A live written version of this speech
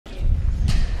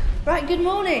Right, good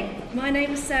morning. My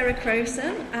name is Sarah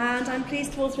Crowson and I'm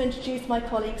pleased to also introduce my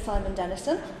colleague Simon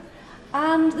Dennison.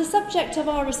 And the subject of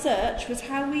our research was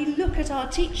how we look at our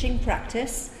teaching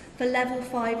practice for level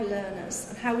 5 learners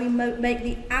and how we make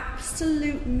the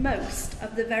absolute most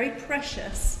of the very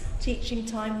precious teaching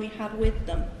time we have with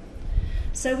them.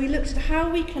 So we looked at how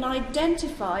we can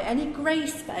identify any grey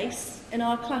space in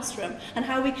our classroom and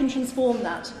how we can transform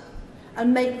that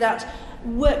and make that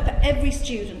work for every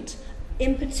student,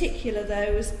 in particular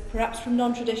those perhaps from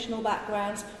non-traditional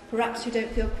backgrounds, perhaps who don't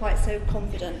feel quite so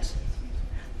confident.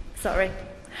 Sorry.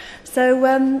 So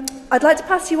I'd like to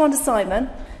pass you on to Simon,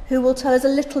 who will tell us a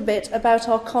little bit about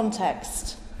our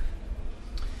context.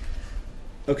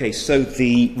 Okay, so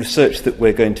the research that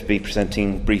we're going to be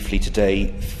presenting briefly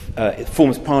today it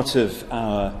forms part of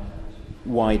our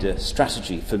wider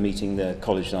strategy for meeting the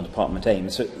college and our department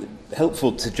aims. So it's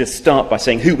helpful to just start by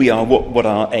saying who we are, what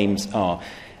our aims are.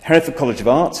 Hereford College of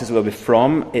Arts is where we're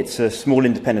from. It's a small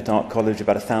independent art college,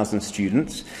 about 1,000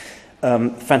 students.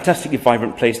 Fantastically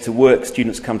vibrant place to work.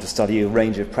 Students come to study a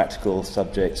range of practical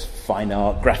subjects, fine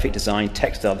art, graphic design,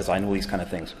 textile design, all these kind of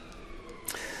things.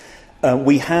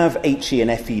 We have HE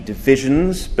and FE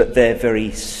divisions, but they're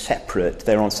very separate.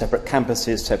 They're on separate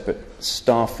campuses, separate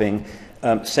staffing.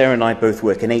 Sarah and I both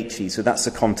work in HE, so that's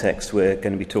the context we're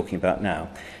going to be talking about now.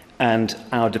 And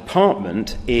our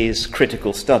department is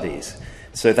critical studies.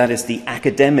 So that is the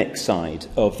academic side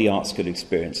of the art school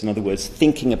experience. In other words,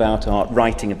 thinking about art,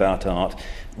 writing about art,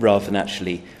 rather than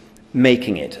actually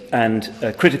making it. And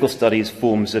critical studies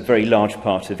forms a very large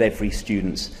part of every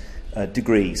student's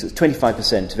degree. So it's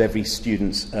 25% of every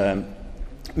student's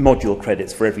module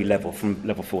credits for every level, from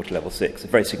level 4 to level 6. It's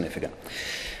very significant.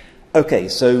 Okay,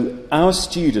 so our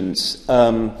students,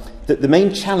 the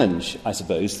main challenge, I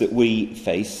suppose, that we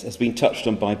face has been touched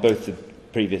on by both the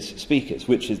previous speakers,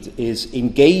 which is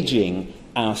engaging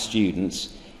our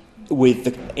students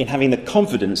in having the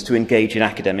confidence to engage in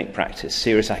academic practice,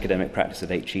 serious academic practice at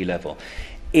HE level.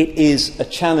 It is a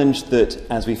challenge that,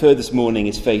 as we've heard this morning,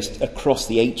 is faced across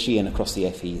the HE and across the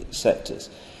FE sectors.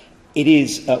 It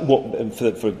is,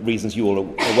 for reasons you all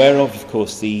are aware of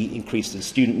course, the increase in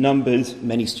student numbers,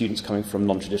 many students coming from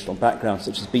non-traditional backgrounds,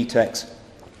 such as BTECs,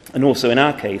 and also, in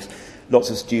our case, lots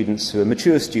of students who are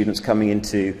mature students coming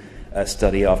into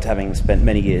study after having spent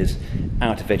many years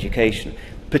out of education.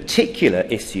 Particular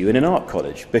issue in an art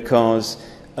college, because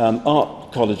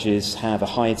art colleges have a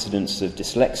high incidence of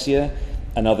dyslexia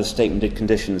and other statement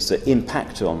conditions that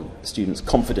impact on students'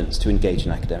 confidence to engage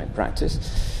in academic practice.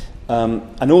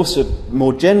 And also,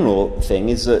 more general thing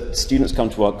is that students come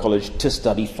to art college to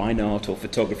study fine art or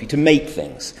photography, to make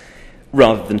things,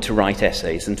 rather than to write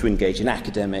essays and to engage in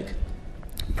academic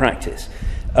practice.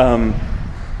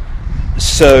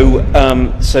 So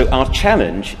our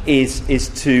challenge is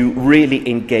to really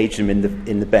engage them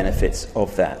in the benefits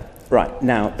of that. Right,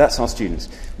 now, that's our students.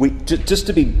 Just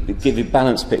to give you a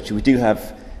balanced picture, we do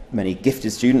have many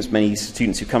gifted students, many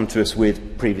students who come to us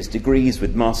with previous degrees,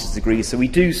 with master's degrees, so we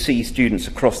do see students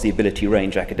across the ability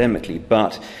range academically,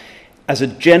 but as a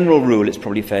general rule, it's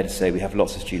probably fair to say we have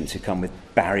lots of students who come with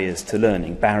barriers to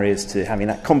learning, barriers to having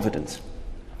that confidence.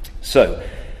 So,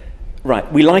 right,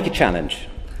 we like a challenge,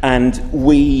 and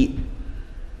we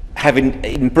have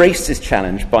embraced this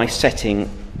challenge by setting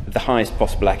the highest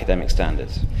possible academic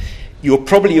standards. You're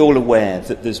probably all aware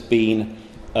that there's been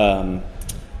a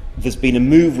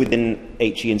move within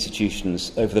HE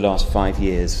institutions over the last 5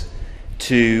 years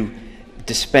to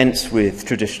dispense with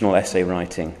traditional essay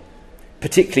writing,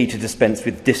 particularly to dispense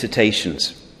with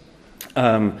dissertations,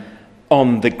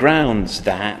 on the grounds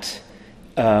that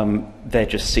they're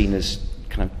just seen as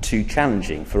kind of too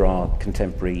challenging for our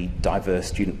contemporary diverse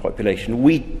student population.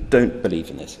 We don't believe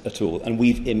in this at all, and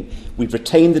we've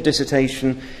retained the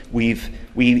dissertation. We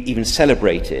even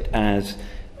celebrate it as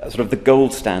sort of the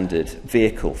gold standard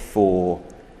vehicle for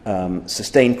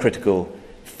sustained critical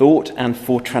thought and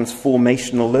for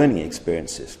transformational learning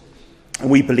experiences. And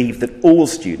we believe that all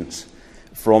students,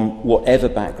 from whatever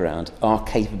background, are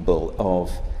capable of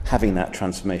having that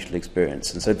transformational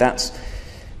experience. And so that's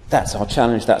our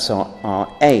challenge, that's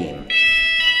our aim.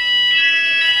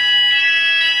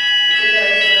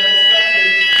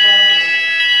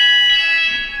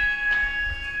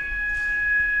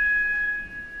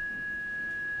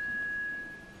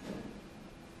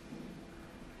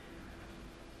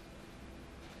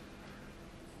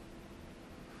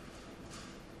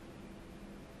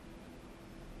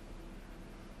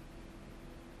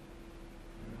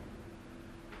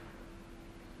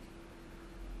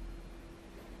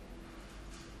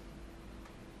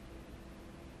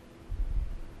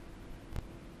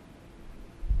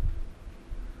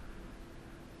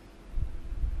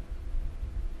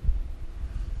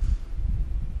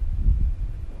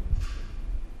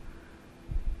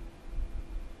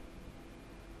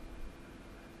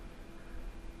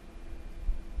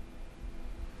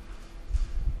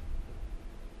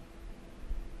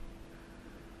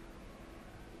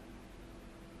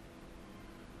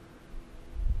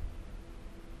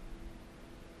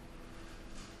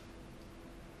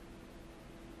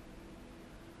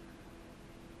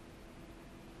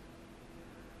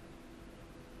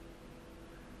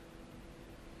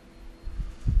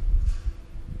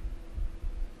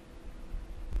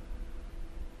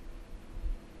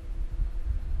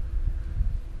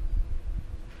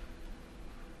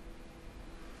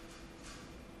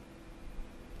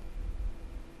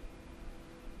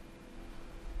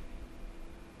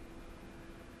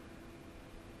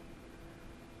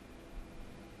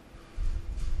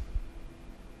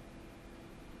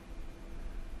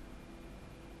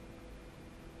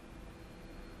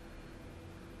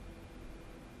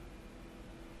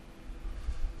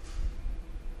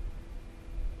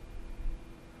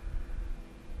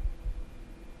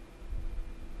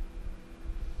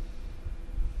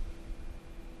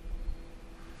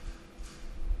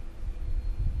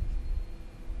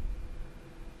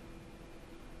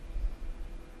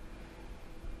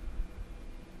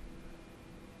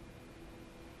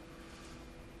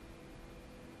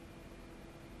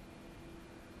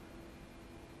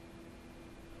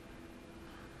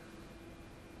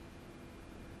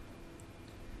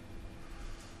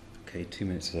 Okay, 2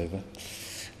 minutes is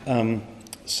over.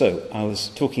 So I was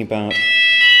talking about...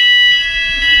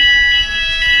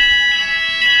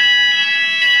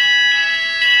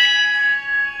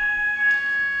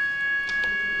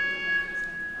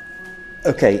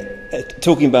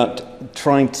 Talking about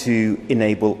trying to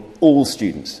enable all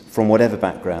students from whatever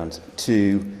background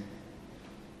to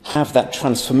have that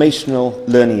transformational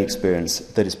learning experience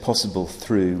that is possible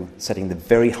through setting the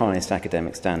very highest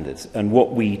academic standards. And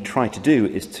what we try to do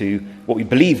is what we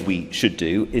believe we should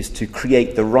do is to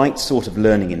create the right sort of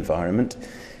learning environment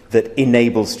that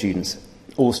enables students,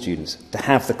 all students, to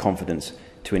have the confidence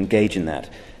to engage in that.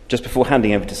 Just before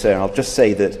handing over to Sarah, I'll just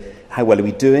say that how well are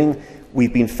we doing?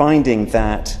 We've been finding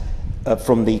that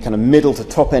from the kind of middle to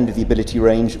top end of the ability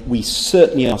range, we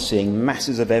certainly are seeing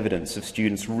masses of evidence of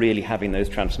students really having those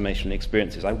transformational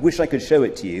experiences. I wish I could show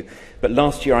it to you, but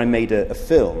last year I made a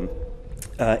film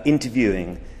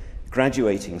interviewing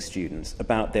graduating students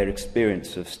about their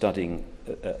experience of studying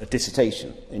a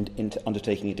dissertation,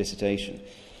 undertaking a dissertation.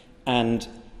 And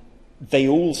they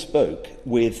all spoke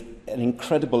with an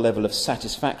incredible level of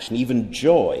satisfaction, even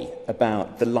joy,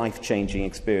 about the life-changing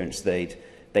experience they'd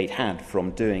had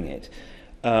from doing it.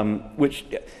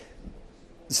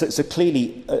 So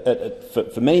clearly,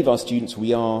 for many of our students,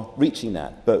 we are reaching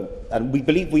that, and we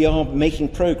believe we are making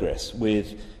progress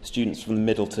with students from the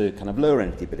middle to kind of lower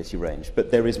end of the ability range, but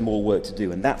there is more work to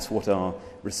do, and that's what our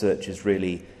research is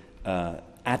really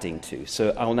adding to.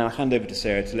 So I'll now hand over to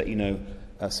Sarah to let you know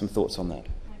some thoughts on that.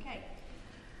 Okay.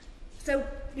 So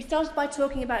we started by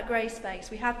talking about grey space.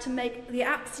 We have to make the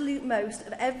absolute most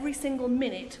of every single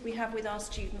minute we have with our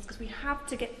students, because we have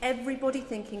to get everybody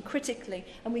thinking critically,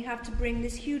 and we have to bring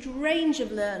this huge range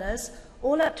of learners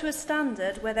all up to a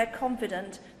standard where they're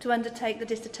confident to undertake the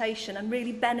dissertation and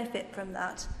really benefit from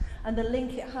that and the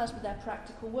link it has with their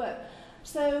practical work.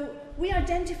 So we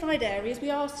identified areas. We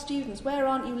asked students, where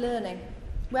aren't you learning?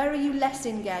 Where are you less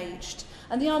engaged?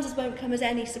 And the answers won't come as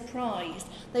any surprise.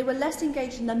 They were less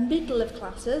engaged in the middle of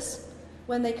classes,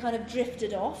 when they kind of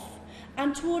drifted off,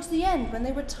 and towards the end, when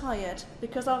they were tired,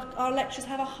 because our lectures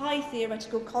have a high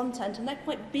theoretical content, and they're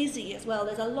quite busy as well.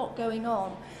 There's a lot going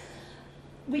on.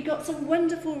 We got some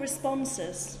wonderful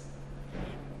responses.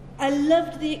 I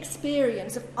loved the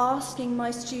experience of asking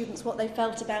my students what they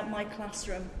felt about my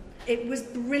classroom. It was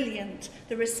brilliant.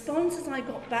 The responses I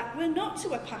got back were not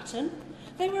to a pattern.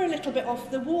 They were a little bit off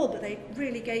the wall, but they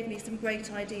really gave me some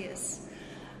great ideas.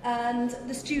 And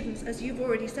the students, as you've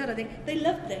already said, I think, they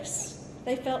loved this.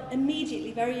 They felt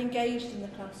immediately very engaged in the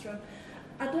classroom.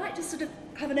 I'd like to sort of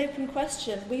have an open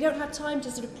question. We don't have time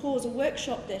to sort of pause or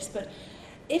workshop this, but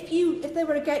if there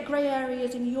were grey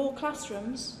areas in your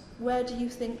classrooms, where do you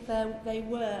think they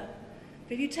were?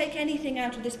 If you take anything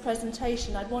out of this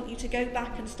presentation, I'd want you to go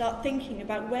back and start thinking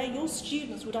about where your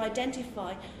students would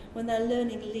identify when they're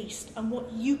learning least, and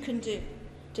what you can do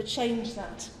to change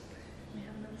that. We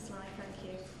have another slide, thank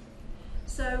you.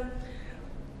 So,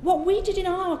 what we did in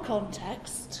our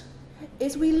context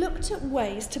is we looked at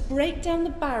ways to break down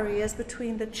the barriers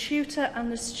between the tutor and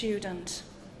the student.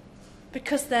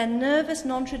 Because they're nervous,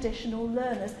 non-traditional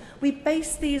learners, we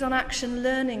base these on action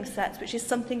learning sets, which is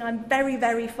something I'm very,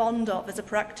 very fond of as a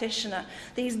practitioner.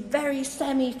 These very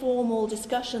semi-formal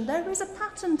discussions, there is a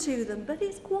pattern to them, but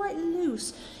it's quite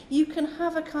loose. You can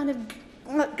have a kind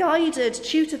of guided,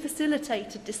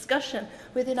 tutor-facilitated discussion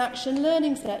within action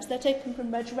learning sets. They're taken from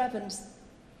Reg Revens.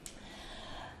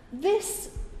 This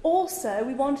also,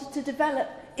 we wanted to develop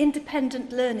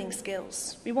independent learning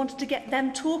skills. We wanted to get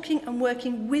them talking and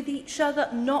working with each other,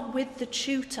 not with the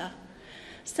tutor.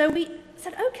 So we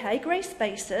said, okay, grey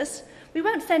spaces, we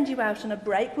won't send you out on a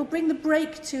break, we'll bring the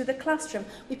break to the classroom.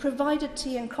 We provided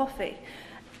tea and coffee.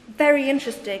 Very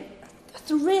interesting. A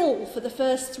thrill for the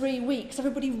first 3 weeks.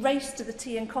 Everybody raced to the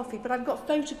tea and coffee, but I've got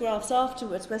photographs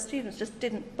afterwards where students just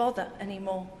didn't bother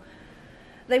anymore.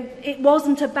 It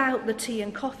wasn't about the tea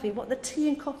and coffee. What the tea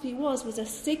and coffee was a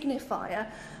signifier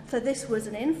for this was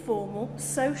an informal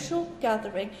social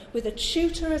gathering with a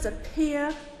tutor as a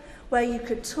peer, where you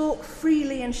could talk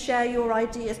freely and share your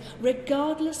ideas,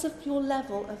 regardless of your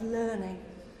level of learning.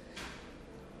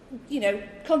 You know,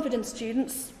 confident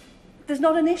students, there's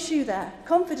not an issue there.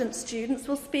 Confident students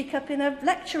will speak up in a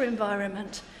lecture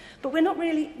environment, but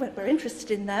we're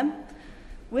interested in them.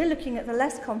 We're looking at the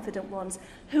less confident ones,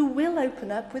 who will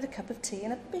open up with a cup of tea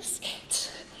and a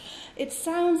biscuit. It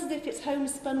sounds as if it's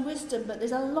homespun wisdom, but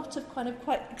there's a lot of kind of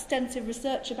quite extensive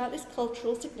research about this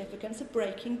cultural significance of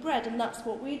breaking bread, and that's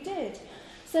what we did.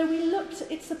 So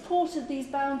it supported these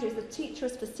boundaries, the teacher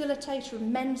as facilitator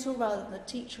and mentor rather than the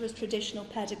teacher as traditional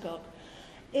pedagogue.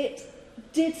 It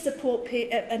did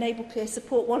enable peer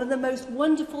support. One of the most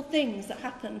wonderful things that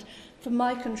happened from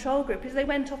my control group is they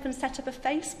went off and set up a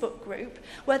Facebook group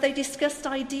where they discussed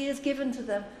ideas given to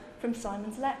them from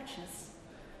Simon's lectures.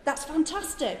 That's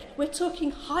fantastic. We're talking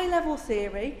high-level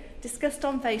theory discussed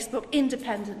on Facebook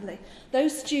independently.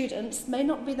 Those students may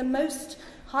not be the most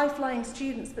high-flying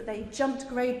students, but they jumped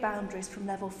grade boundaries from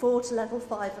level 4 to level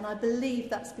 5, and I believe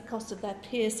that's because of their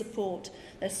peer support,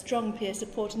 their strong peer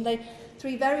support. And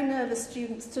three very nervous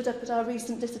students stood up at our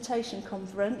recent dissertation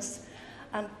conference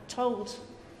and told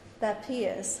their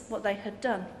peers what they had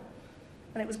done.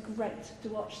 And it was great to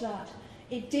watch that.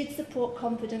 It did support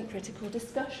confident critical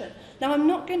discussion. Now, I'm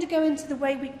not going to go into the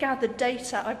way we gathered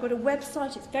data. I've got a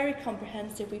website, it's very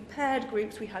comprehensive. We paired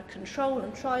groups, we had control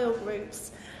and trial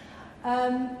groups.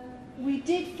 We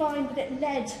did find that it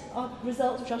led, our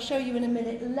results, which I'll show you in a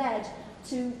minute, led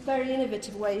to very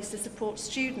innovative ways to support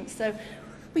students. So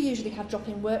we usually have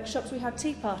drop-in workshops, we had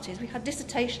tea parties, we had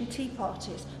dissertation tea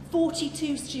parties.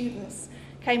 42 students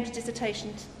came to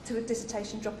a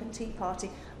dissertation drop-in tea party.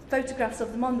 Photographs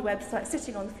of them on the website,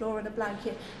 sitting on the floor in a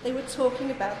blanket. They were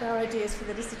talking about their ideas for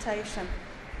the dissertation.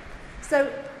 So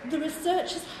the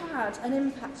research has had an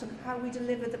impact on how we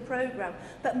deliver the programme,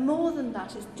 but more than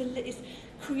that, it's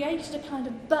created a kind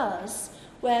of buzz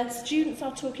where students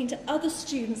are talking to other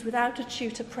students without a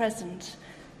tutor present.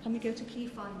 Can we go to key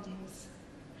findings?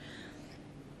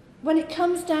 When it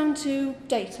comes down to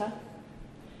data,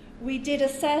 we did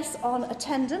assess on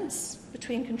attendance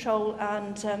between control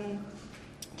and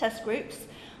test groups.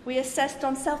 We assessed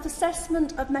on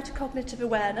self-assessment of metacognitive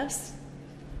awareness.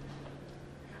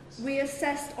 We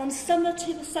assessed on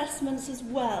summative assessments as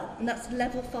well, and that's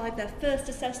level 5, their first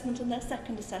assessment and their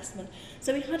second assessment.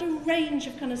 So we had a range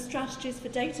of kind of strategies for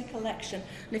data collection,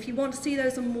 and if you want to see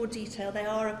those in more detail, they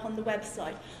are up on the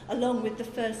website, along with the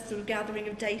first sort of gathering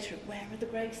of data of where are the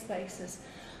grey spaces.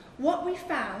 What we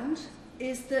found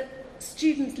is that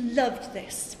students loved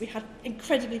this. We had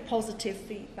incredibly positive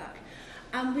feedback.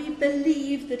 And we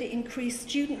believe that it increased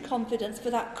student confidence for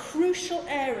that crucial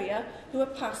area who are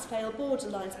pass-fail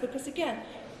borderlines. Because again,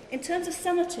 in terms of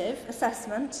summative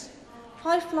assessment,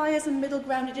 high flyers and middle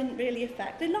ground it didn't really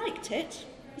affect. They liked it,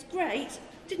 it was great,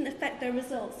 didn't affect their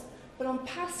results. But on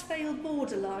pass-fail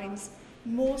borderlines,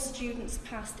 more students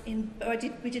passed in,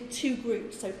 we did 2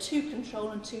 groups, so 2 control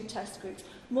and 2 test groups.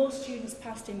 More students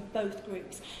passed in both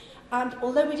groups. And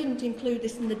although we didn't include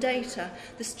this in the data,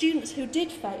 the students who did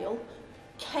fail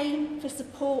came for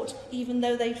support even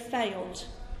though they failed.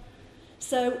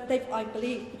 So I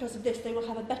believe because of this they will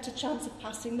have a better chance of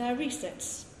passing their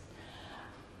resits.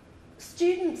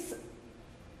 Students,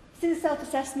 see the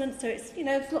self-assessment, so it's,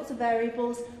 there's lots of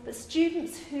variables, but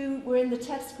students who were in the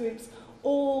test groups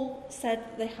all said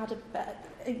they had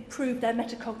improved their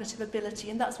metacognitive ability,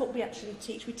 and that's what we actually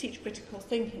teach. We teach critical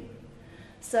thinking.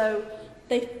 So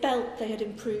they felt they had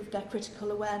improved their critical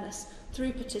awareness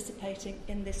through participating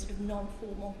in this sort of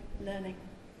non-formal learning.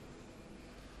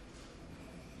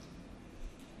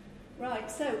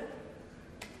 Right, so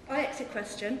IELTS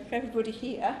question for everybody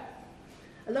here,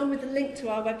 along with the link to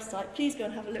our website. Please go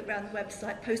and have a look around the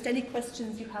website, post any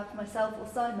questions you have for myself or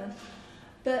Simon.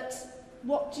 But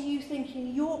what do you think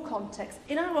in your context?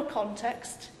 In our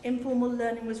context, informal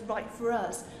learning was right for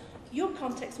us. Your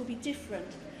context will be different.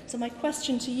 So my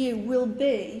question to you will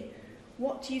be,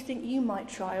 what do you think you might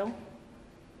trial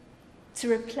to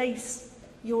replace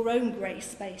your own grey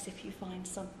space if you find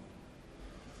some?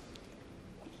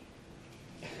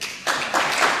 Have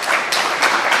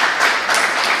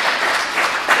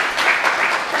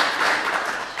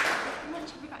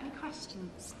we got any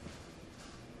questions?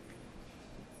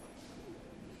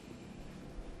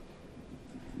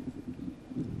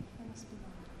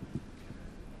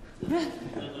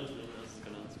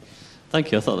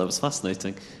 Thank you, I thought that was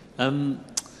fascinating.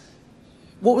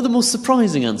 What were the most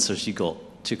surprising answers you got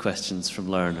to questions from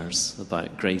learners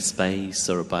about grey space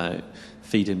or about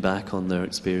feeding back on their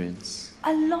experience?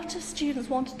 A lot of students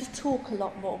wanted to talk a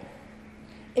lot more.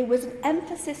 It was an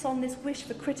emphasis on this wish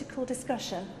for critical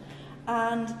discussion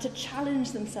and to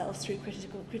challenge themselves through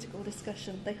critical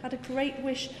discussion. They had a great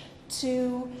wish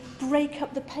to break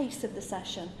up the pace of the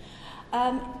session.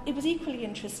 It was equally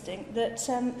interesting that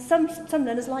some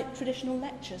learners liked traditional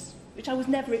lectures, which I was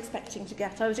never expecting to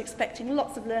get. I was expecting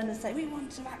lots of learners say, we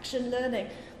want some action learning.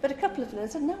 But a couple of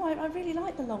learners said, no, I really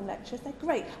like the long lectures, they're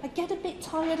great. I get a bit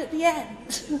tired at the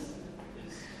end.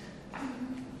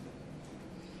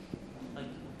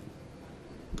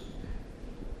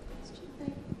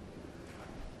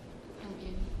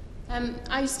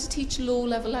 I used to teach low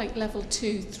level, like level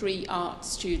 2, 3 art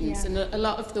students, and a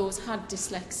lot of those had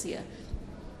dyslexia.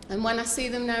 And when I see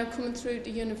them now coming through to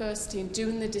university and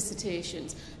doing the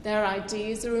dissertations, their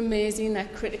ideas are amazing, their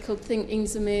critical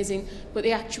thinking's amazing, but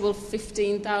the actual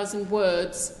 15,000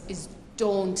 words is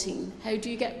daunting. How do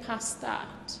you get past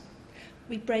that?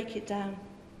 We break it down.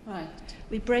 Right.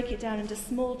 We break it down into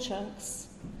small chunks,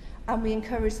 and we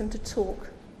encourage them to talk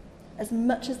as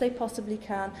much as they possibly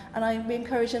can. And we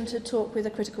encourage them to talk with a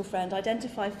critical friend.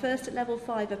 Identify first at level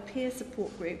 5 a peer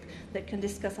support group that can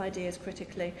discuss ideas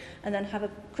critically, and then have a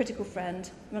critical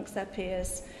friend amongst their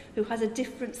peers who has a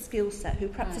different skill set, who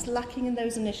perhaps is lacking in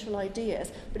those initial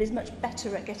ideas, but is much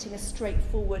better at getting a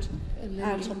straightforward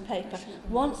out on paper.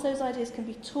 Once those ideas can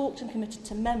be talked and committed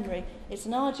to memory, it's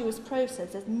an arduous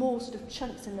process. There's more sort of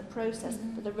chunks in the process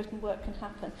that the written work can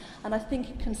happen. And I think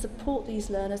it can support these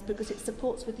learners because it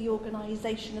supports with the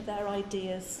organisation of their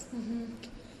ideas.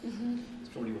 It's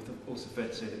probably also fair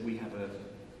to say that we have a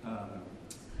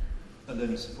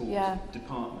learning support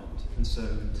department, and so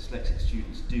dyslexic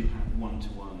students do have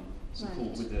one-to-one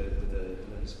support with a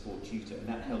learning support tutor, and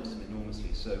that helps them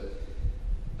enormously. So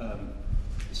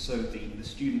the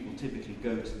student will typically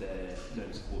go to their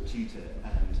learning support tutor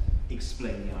and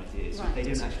explain the ideas. So they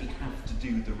don't actually have to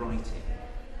do the writing.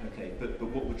 Okay, but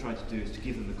what we're trying to do is to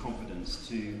give them the confidence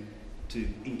to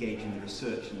engage in the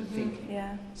research and the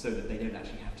thinking, so that they don't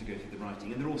actually have to go through the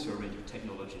writing. And there are also a range of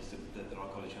technologies that our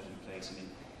college has in place. I mean,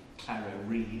 Claro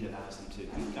Read allows them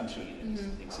to, I'm sure you know these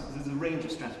things. So there's a range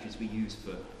of strategies we use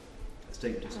for a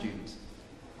statement of students.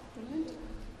 Brilliant.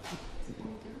 I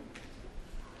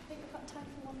think we've got time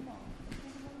for one more.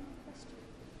 Question?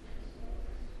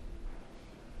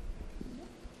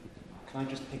 Can I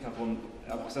just pick up on,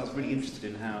 because I was really interested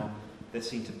in how there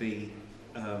seem to be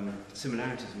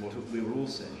similarities in what we were all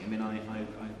saying. I mean,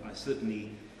 I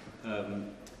certainly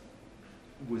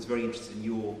was very interested in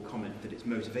your comment that it's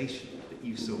motivation that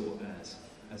you saw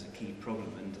as a key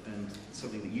problem, and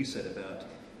something that you said about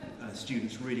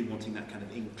students really wanting that kind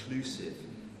of inclusive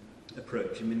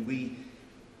approach. I mean,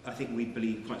 I think we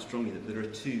believe quite strongly that there are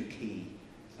two key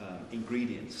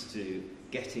ingredients to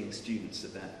getting students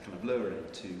at that kind of lower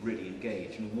end to really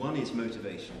engage. And one is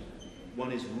motivation.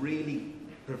 One is really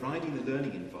providing the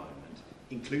learning environment,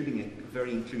 including a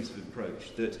very inclusive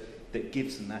approach that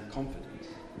gives them that confidence.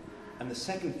 And the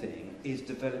second thing is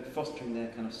fostering their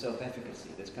kind of self-efficacy,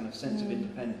 this kind of sense of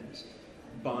independence,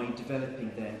 by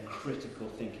developing their critical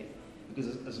thinking.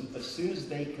 Because as soon as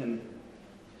they can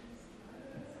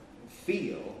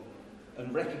feel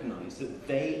and recognise that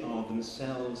they are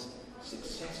themselves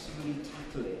successfully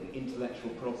tackling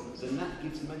intellectual problems, then that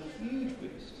gives them a huge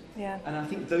boost. Yeah. And I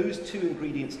think those two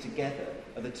ingredients together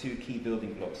are the two key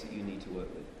building blocks that you need to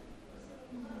work with.